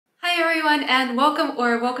everyone, and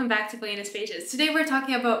welcome back to Plainest Pages. Today we're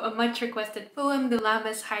talking about a much requested poem, The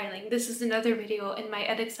Lammas Hireling. This is another video in my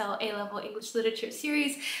Edexcel A-Level English Literature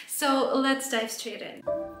series, so let's dive straight in.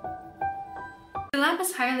 The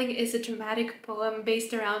Lammas Hireling is a dramatic poem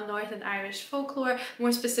based around Northern Irish folklore,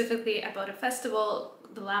 more specifically about a festival,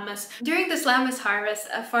 the Lammas. During this Lammas harvest,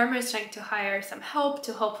 a farmer is trying to hire some help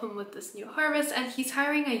to help him with this new harvest, and he's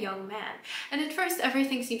hiring a young man. And at first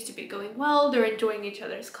everything seems to be going well, they're enjoying each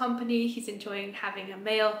other's company, he's enjoying having a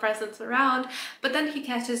male presence around, but then he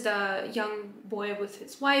catches the young boy with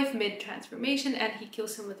his wife mid-transformation and he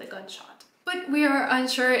kills him with a gunshot. But we are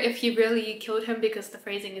unsure if he really killed him because the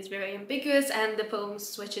phrasing is very ambiguous and the poem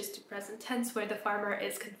switches to present tense where the farmer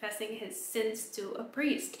is confessing his sins to a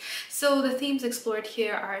priest. So the themes explored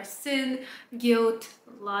here are sin, guilt,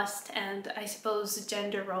 lust, and I suppose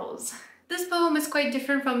gender roles. This poem is quite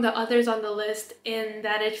different from the others on the list in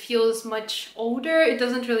that it feels much older. It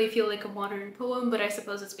doesn't really feel like a modern poem, but I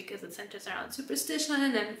suppose it's because it centers around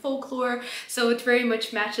superstition and folklore, so it very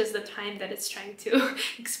much matches the time that it's trying to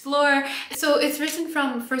explore. So it's written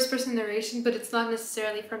from first-person narration, but it's not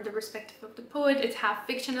necessarily from the perspective of the poet. It's half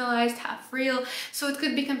fictionalized, half real, so it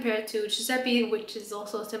could be compared to Giuseppe, which is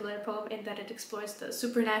also a similar poem in that it explores the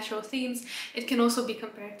supernatural themes. It can also be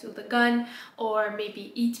compared to The Gun or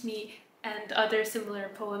maybe Eat Me, and other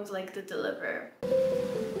similar poems like The Deliverer.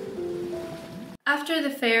 After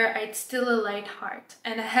the fair I'd still a light heart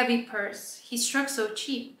and a heavy purse, he struck so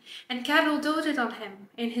cheap, and cattle doted on him.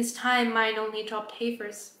 In his time mine only dropped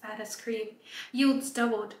heifers, fat as cream. Yields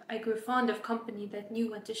doubled, I grew fond of company that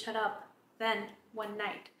knew when to shut up. Then, one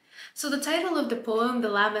night. So the title of the poem, The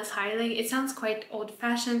Lammas Hireling, it sounds quite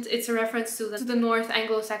old-fashioned. It's a reference to the North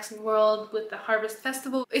Anglo-Saxon world with the harvest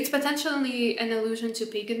festival. It's potentially an allusion to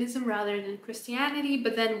paganism rather than Christianity,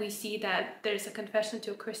 but then we see that there's a confession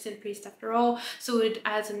to a Christian priest after all, so it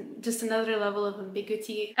adds just another level of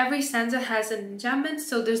ambiguity. Every stanza has an enjambment,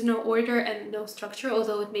 so there's no order and no structure,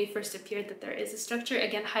 although it may first appear that there is a structure,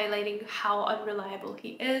 again highlighting how unreliable he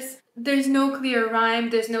is. There's no clear rhyme,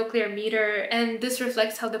 there's no clear meter, and this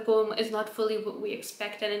reflects how the poem is not fully what we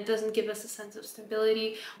expect, and it doesn't give us a sense of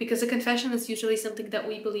stability, because a confession is usually something that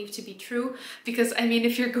we believe to be true, because I mean,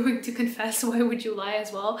 if you're going to confess, why would you lie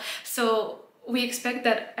as well? So we expect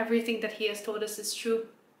that everything that he has told us is true,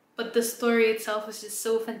 but the story itself is just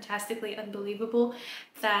so fantastically unbelievable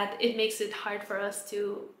that it makes it hard for us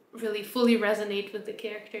to really fully resonate with the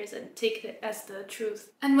characters and take it as the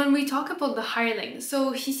truth. And when we talk about the hireling,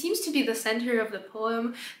 so he seems to be the center of the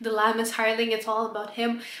poem, the Lammas Hireling, it's all about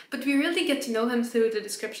him, but we really get to know him through the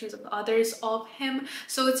descriptions of others of him,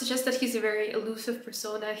 so it suggests that he's a very elusive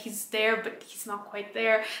persona. He's there, but he's not quite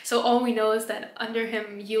there, so all we know is that under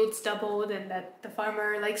him yields doubled and that the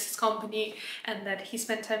farmer likes his company and that he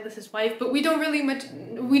spent time with his wife, but we don't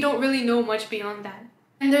really know much beyond that.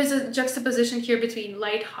 And there's a juxtaposition here between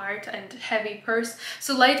light heart and heavy purse.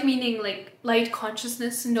 So light meaning like light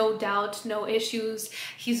consciousness, no doubt, no issues.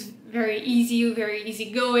 He's very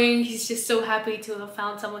easygoing. He's just so happy to have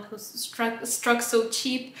found someone who's struck so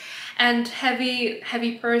cheap. And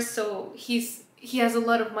heavy purse, so he has a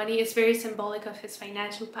lot of money. It's very symbolic of his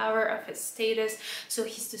financial power, of his status. So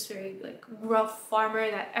he's this very like rough farmer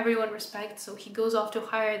that everyone respects. So he goes off to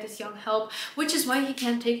hire this young help, which is why he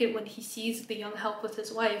can't take it when he sees the young help with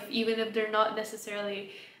his wife, even if they're not necessarily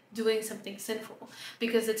doing something sinful,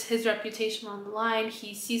 because it's his reputation on the line.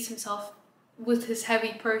 He sees himself with his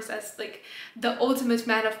heavy purse as like the ultimate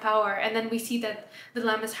man of power. And then we see that the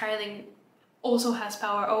Lammas Hireling also has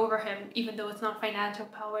power over him, even though it's not financial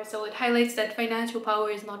power. So it highlights that financial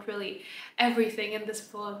power is not really everything in this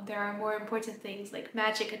poem. There are more important things like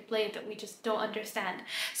magic at play that we just don't understand.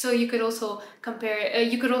 So you could also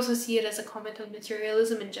you could also see it as a comment on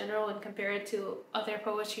materialism in general and compare it to other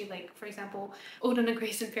poetry, like for example, Ode on a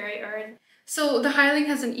Grace and Fairy Urn. So the hireling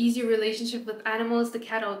has an easy relationship with animals. The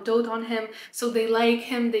cattle dote on him, so they like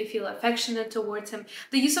him, they feel affectionate towards him.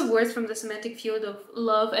 The use of words from the semantic field of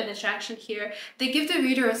love and attraction here, they give the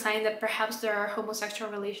reader a sign that perhaps there are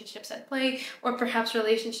homosexual relationships at play, or perhaps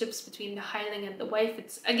relationships between the hireling and the wife.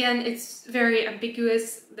 It's very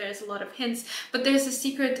ambiguous, there's a lot of hints, but there's a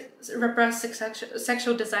secret repressed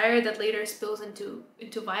sexual desire that later spills into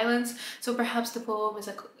violence. So perhaps the poem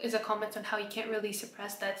is a comment on how you can't really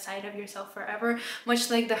suppress that side of yourself forever, much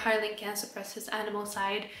like the hireling can't suppress his animal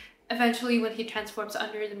side eventually when he transforms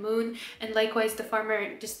under the moon, and likewise the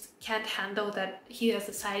farmer just can't handle that he has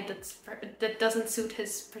a side that doesn't suit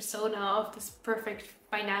his persona of this perfect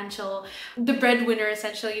financial, the breadwinner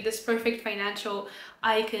essentially, this perfect financial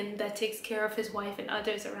icon that takes care of his wife and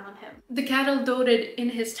others around him. The cattle doted in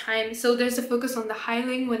his time, so there's a focus on the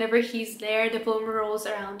hireling. Whenever he's there, the poem rolls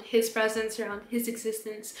around his presence, around his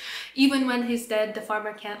existence. Even when he's dead, the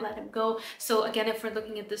farmer can't let him go. So again, if we're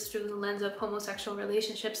looking at this through the lens of homosexual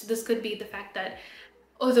relationships, this could be the fact that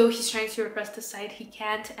although he's trying to repress the side, he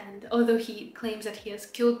can't, and although he claims that he has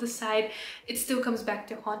killed the side, it still comes back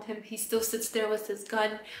to haunt him. He still sits there with his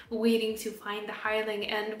gun, waiting to find the hireling.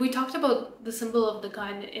 And we talked about the symbol of the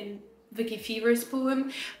gun in Vicky Fever's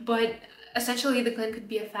poem, but essentially the gun could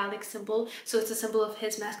be a phallic symbol, so it's a symbol of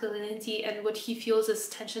his masculinity, and what he feels is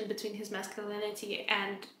tension between his masculinity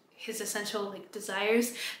and his essential like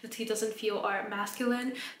desires that he doesn't feel are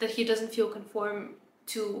masculine, that he doesn't feel conform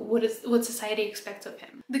to what society expects of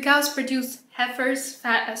him. The cows produce heifers,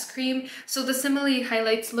 fat as cream, so the simile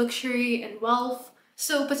highlights luxury and wealth.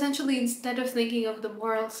 So potentially, instead of thinking of the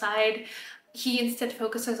moral side, he instead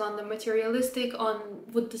focuses on the materialistic, on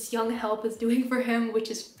what this young help is doing for him,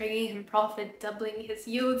 which is bringing him profit, doubling his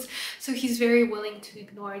yields. So he's very willing to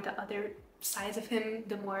ignore the other sides of him,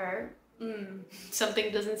 the more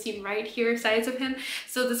something doesn't seem right here sides of him.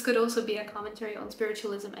 So this could also be a commentary on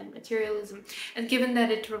spiritualism and materialism. And given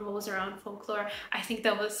that it revolves around folklore, I think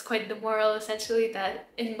that was quite the moral, essentially, that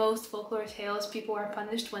in most folklore tales, people are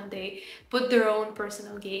punished when they put their own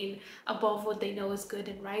personal gain above what they know is good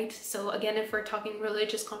and right. So again, if we're talking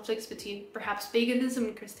religious conflicts between perhaps paganism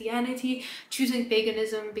and Christianity, choosing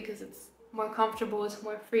paganism because it's more comfortable, it's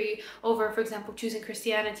more free, over, for example, choosing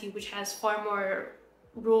Christianity, which has far more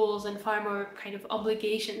rules and far more kind of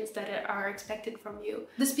obligations that are expected from you.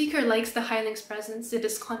 The speaker likes the hireling's presence. It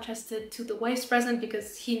is contrasted to the wife's presence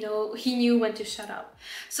because he knew when to shut up.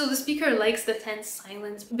 So the speaker likes the tense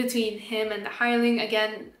silence between him and the hireling.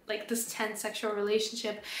 Again, like this tense sexual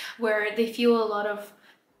relationship where they feel a lot of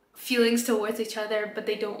feelings towards each other, but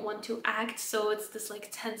they don't want to act. So it's this like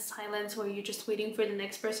tense silence where you're just waiting for the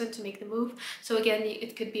next person to make the move. So again,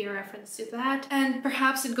 it could be a reference to that. And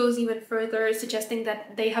perhaps it goes even further, suggesting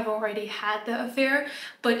that they have already had the affair,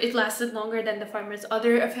 but it lasted longer than the farmer's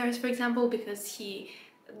other affairs, for example, because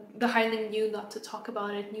the hireling knew not to talk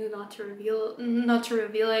about it, knew not to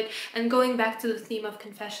reveal it. And going back to the theme of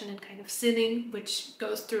confession and kind of sinning, which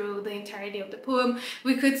goes through the entirety of the poem,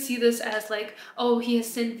 we could see this as like, oh, he has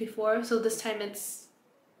sinned before, so this time it's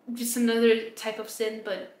just another type of sin,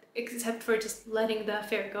 but except for just letting the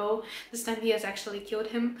affair go, this time he has actually killed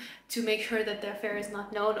him to make sure that the affair is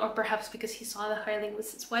not known, or perhaps because he saw the hireling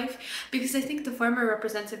with his wife. Because I think the farmer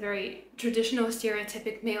represents a very traditional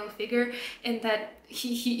stereotypic male figure in that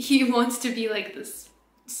he wants to be like this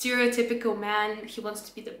stereotypical man, he wants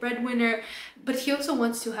to be the breadwinner, but he also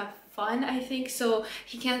wants to have fun, I think. So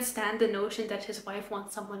he can't stand the notion that his wife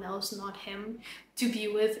wants someone else, not him, to be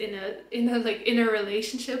with in a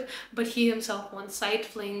relationship, but he himself wants side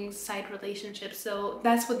flings, side relationships. So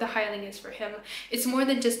that's what the hireling is for him. It's more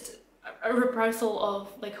than just a repressal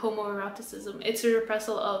of like homoeroticism. It's a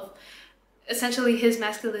repressal of essentially his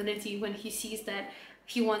masculinity when he sees that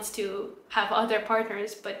he wants to have other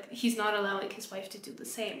partners, but he's not allowing his wife to do the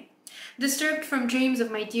same. Disturbed from dreams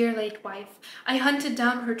of my dear late wife, I hunted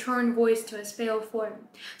down her torn voice to his pale form,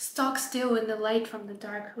 stock still in the light from the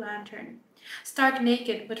dark lantern. Stark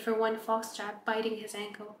naked, but for one foxtrap biting his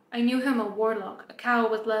ankle. I knew him a warlock, a cow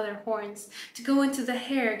with leather horns. To go into the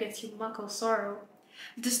hair gets you muckle sorrow.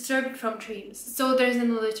 Disturbed from dreams. So there's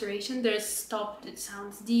an alliteration, there's stopped, it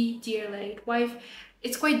sounds dear late wife.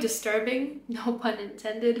 It's quite disturbing, no pun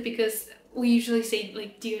intended, because we usually say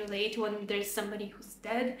like dear late when there's somebody who's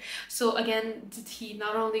dead. So again, did he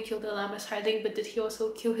not only kill the Lammas Hireling, but did he also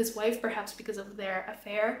kill his wife, perhaps because of their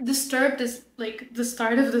affair? Disturbed is like the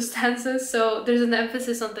start of the stanza, so there's an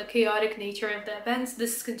emphasis on the chaotic nature of the events.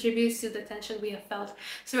 This contributes to the tension we have felt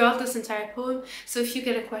throughout this entire poem. So if you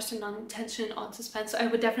get a question on tension, on suspense, I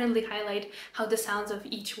would definitely highlight how the sounds of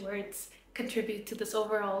each words contribute to this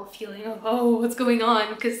overall feeling of, oh, what's going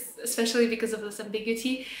on? Because especially because of this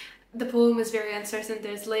ambiguity, the poem is very uncertain.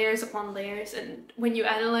 There's layers upon layers, and when you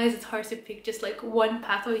analyze, it's hard to pick just like one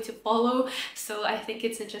pathway to follow. So I think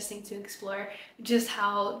it's interesting to explore just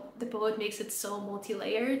how the poet makes it so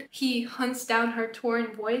multi-layered. He hunts down her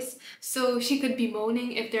torn voice, so she could be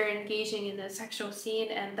moaning if they're engaging in a sexual scene,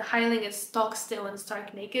 and the hireling is stock still and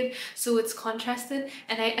stark naked, so it's contrasted.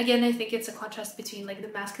 And I think it's a contrast between like the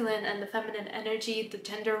masculine and the feminine energy, the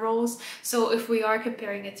gender roles. So if we are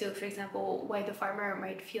comparing it to, for example, why the farmer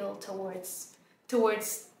might feel towards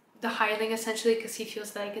the hireling essentially because he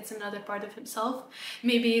feels like it's another part of himself.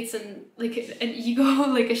 Maybe it's an ego,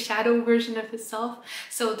 like a shadow version of himself.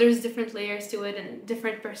 So there's different layers to it and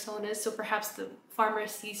different personas. So perhaps the farmer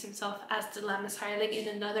sees himself as the Lammas Hireling in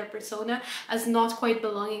another persona, as not quite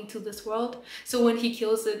belonging to this world. So when he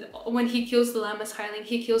kills the Lammas Hireling,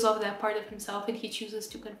 he kills off that part of himself and he chooses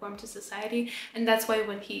to conform to society. And that's why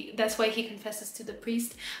he confesses to the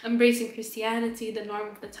priest, embracing Christianity, the norm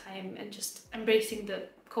of the time, and just embracing the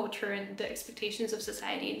culture and the expectations of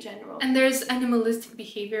society in general. And there's animalistic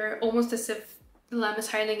behavior, almost as if the Lammas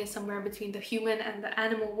Hireling is somewhere between the human and the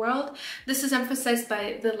animal world. This is emphasized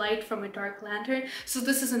by the light from a dark lantern. So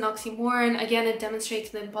this is an oxymoron. Again, it demonstrates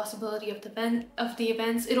the impossibility of the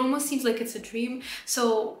events. It almost seems like it's a dream.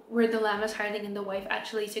 So were the Lammas Hireling and the wife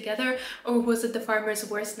actually together, or was it the farmer's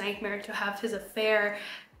worst nightmare to have his affair,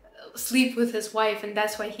 sleep with his wife, and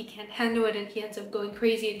that's why he can't handle it and he ends up going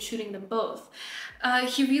crazy and shooting them both?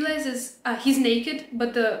 He realizes he's naked,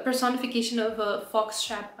 but the personification of a fox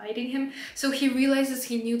trap biting him. So he realizes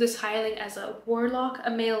he knew this hireling as a warlock,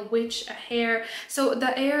 a male witch, a hare. So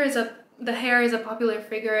the hare is a popular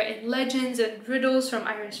figure in legends and riddles from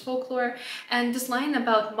Irish folklore, and this line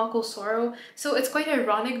about muckle sorrow, so it's quite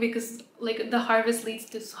ironic because like the harvest leads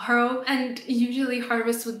to sorrow, and usually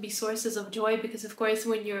harvests would be sources of joy because of course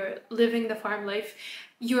when you're living the farm life,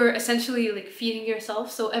 you're essentially like feeding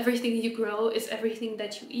yourself, so everything you grow is everything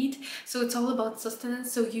that you eat, so it's all about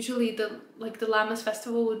sustenance. So usually the Lammas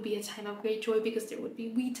festival would be a time of great joy because there would be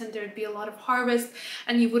wheat and there would be a lot of harvest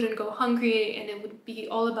and you wouldn't go hungry, and it would be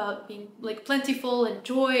all about being like plentiful and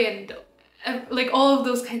joy and like all of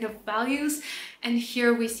those kind of values. And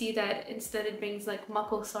here we see that instead it brings like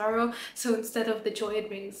muckle sorrow, so instead of the joy it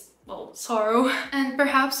brings, well, sorrow. And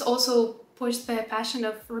perhaps also pushed by a passion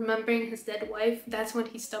of remembering his dead wife, that's when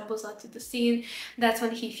he stumbles onto the scene. That's when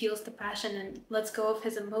he feels the passion and lets go of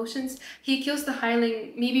his emotions. He kills the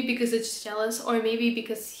hireling maybe because it's jealous, or maybe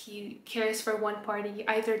because he cares for one party,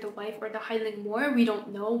 either the wife or the hireling more. We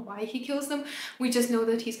don't know why he kills them. We just know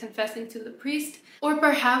that he's confessing to the priest. Or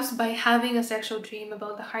perhaps by having a sexual dream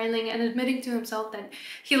about the hireling and admitting to himself that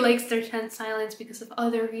he likes their tense silence because of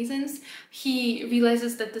other reasons. He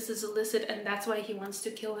realizes that this is illicit and that's why he wants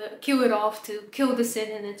to kill it off, to kill the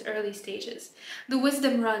sin in its early stages. The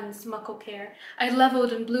wisdom runs, muckle care. I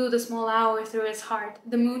levelled and blew the small hour through his heart.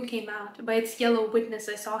 The moon came out. By its yellow witness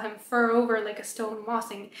I saw him fur over like a stone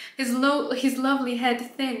mossing. His lovely head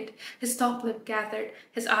thinned, his top lip gathered,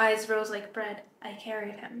 his eyes rose like bread. I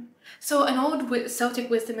carried him. So an old Celtic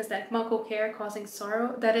wisdom is that muckle care causing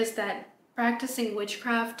sorrow, that is that practicing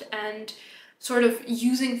witchcraft and sort of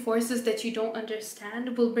using forces that you don't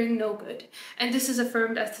understand will bring no good. And this is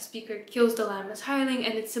affirmed as the speaker kills the Lammas Hireling,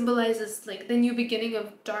 and it symbolizes like the new beginning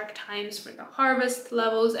of dark times for the harvest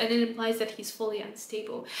levels, and it implies that he's fully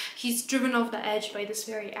unstable. He's driven off the edge by this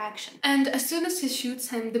very action. And as soon as he shoots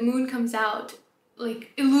him, the moon comes out,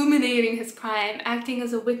 like illuminating his crime, acting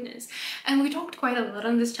as a witness. And we talked quite a lot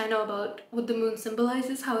on this channel about what the moon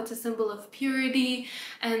symbolizes, how it's a symbol of purity,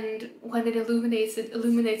 and when it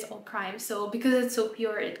illuminates all crime. So because it's so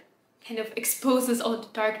pure, it kind of exposes all the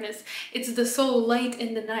darkness. It's the sole light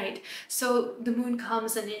in the night. So the moon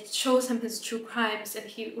comes and it shows him his true crimes, and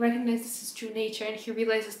he recognizes his true nature, and he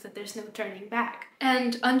realizes that there's no turning back.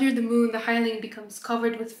 And under the moon, the hireling becomes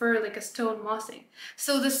covered with fur like a stone mossing.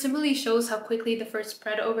 So the simile shows how quickly the fur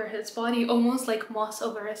spread over his body, almost like moss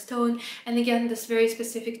over a stone. And again, this very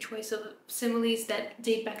specific choice of similes that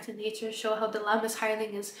date back to nature show how the Lammas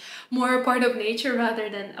Hireling is more a part of nature rather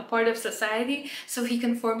than a part of society. So he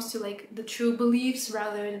conforms to like the true beliefs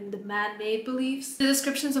rather than the man-made beliefs. The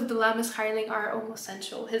descriptions of the Lammas Hireling are almost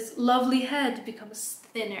sensual. His lovely head becomes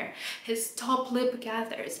thinner, his top lip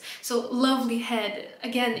gathers. So lovely head,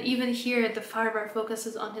 again, even here the farmer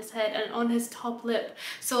focuses on his head and on his top lip.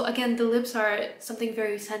 So again, the lips are something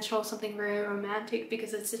very sensual, something very romantic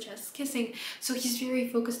because it suggests kissing. So he's very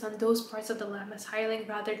focused on those parts of the Lammas Hireling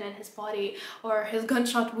rather than his body or his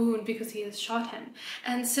gunshot wound because he has shot him.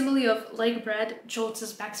 And simile of like bread jolts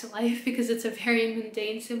us back to life because it's a very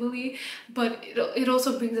mundane simile, but it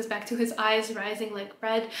also brings us back to his eyes rising like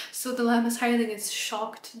bread. So the Lammas Hireling is shocked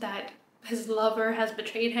that his lover has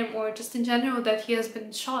betrayed him, or just in general that he has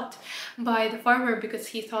been shot by the farmer because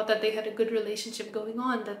he thought that they had a good relationship going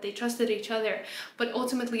on, that they trusted each other. But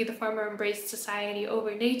ultimately the farmer embraced society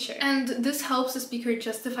over nature. And this helps the speaker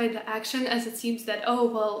justify the action, as it seems that, oh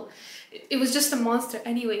well, it was just a monster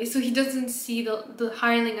anyway, so he doesn't see the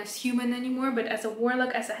hireling as human anymore, but as a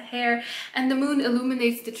warlock, as a hare, and the moon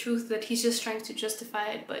illuminates the truth that he's just trying to justify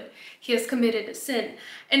it, but he has committed a sin.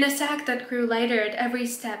 In a sack that grew lighter at every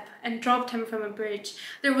step and dropped him from a bridge,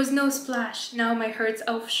 there was no splash, now my herd's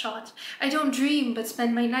elf shot. I don't dream, but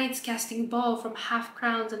spend my nights casting ball from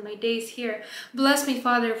half-crowns and my days here. Bless me,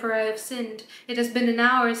 Father, for I have sinned. It has been an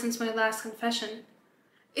hour since my last confession.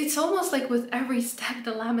 It's almost like with every step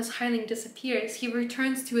the Lammas Hireling disappears, he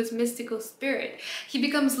returns to his mystical spirit. He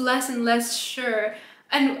becomes less and less sure,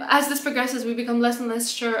 and as this progresses we become less and less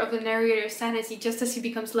sure of the narrator's sanity, just as he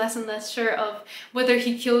becomes less and less sure of whether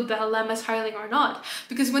he killed the Lammas Hireling or not.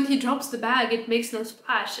 Because when he drops the bag, it makes no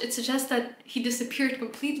splash. It suggests that he disappeared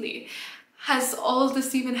completely. Has all of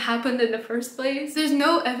this even happened in the first place? There's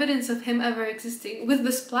no evidence of him ever existing. With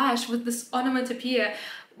the splash, with this onomatopoeia,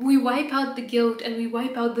 we wipe out the guilt and we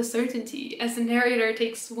wipe out the certainty as the narrator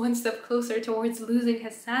takes one step closer towards losing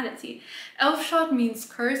his sanity. Elfshot means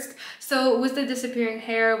cursed, so with the disappearing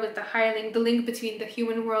hare, with the hireling, the link between the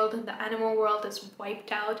human world and the animal world is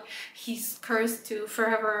wiped out. He's cursed to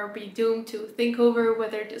forever be doomed to think over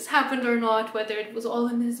whether this happened or not, whether it was all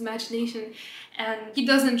in his imagination. And he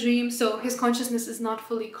doesn't dream, so his consciousness is not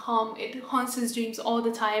fully calm. It haunts his dreams all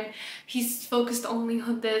the time. He's focused only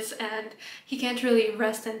on this, and he can't really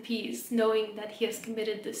rest in peace knowing that he has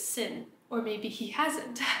committed this sin. Or maybe he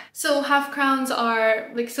hasn't. So half-crowns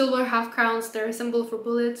are like silver half-crowns. They're a symbol for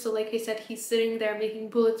bullets. So like I said, he's sitting there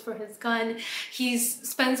making bullets for his gun. He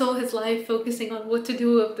spends all his life focusing on what to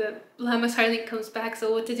do if the Lammas Hireling comes back.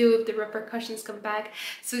 So what to do if the repercussions come back.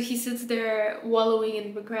 So he sits there wallowing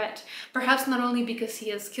in regret. Perhaps not only because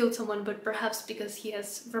he has killed someone, but perhaps because he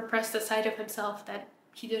has repressed a side of himself that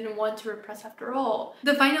he didn't want to repress after all.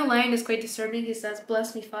 The final line is quite disturbing. He says,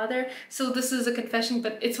 "Bless me, Father." So this is a confession,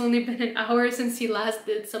 but it's only been an hour since he last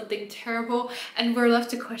did something terrible, and we're left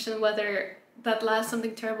to question whether that last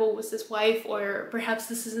something terrible was his wife, or perhaps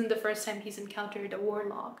this isn't the first time he's encountered a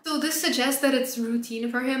warlock. So this suggests that it's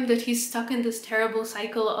routine for him, that he's stuck in this terrible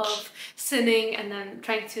cycle of sinning and then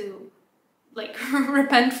trying to like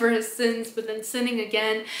repent for his sins, but then sinning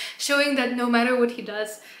again, showing that no matter what he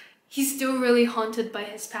does, he's still really haunted by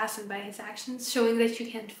his past and by his actions, showing that you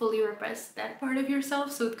can't fully repress that part of yourself.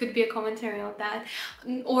 So it could be a commentary on that,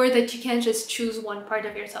 or that you can't just choose one part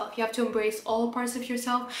of yourself. You have to embrace all parts of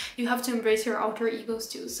yourself. You have to embrace your outer egos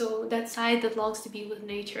too. So that side that longs to be with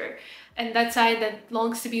nature and that side that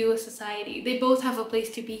longs to be with society, they both have a place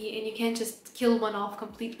to be, and you can't just kill one off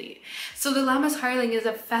completely. So the Lammas Hireling is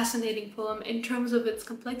a fascinating poem in terms of its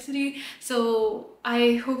complexity. So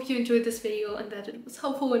I hope you enjoyed this video and that it was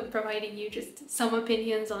helpful in providing you just some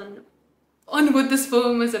opinions on what this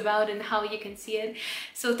poem is about and how you can see it.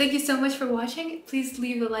 So thank you so much for watching. Please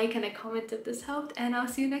leave a like and a comment if this helped, and I'll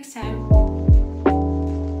see you next time.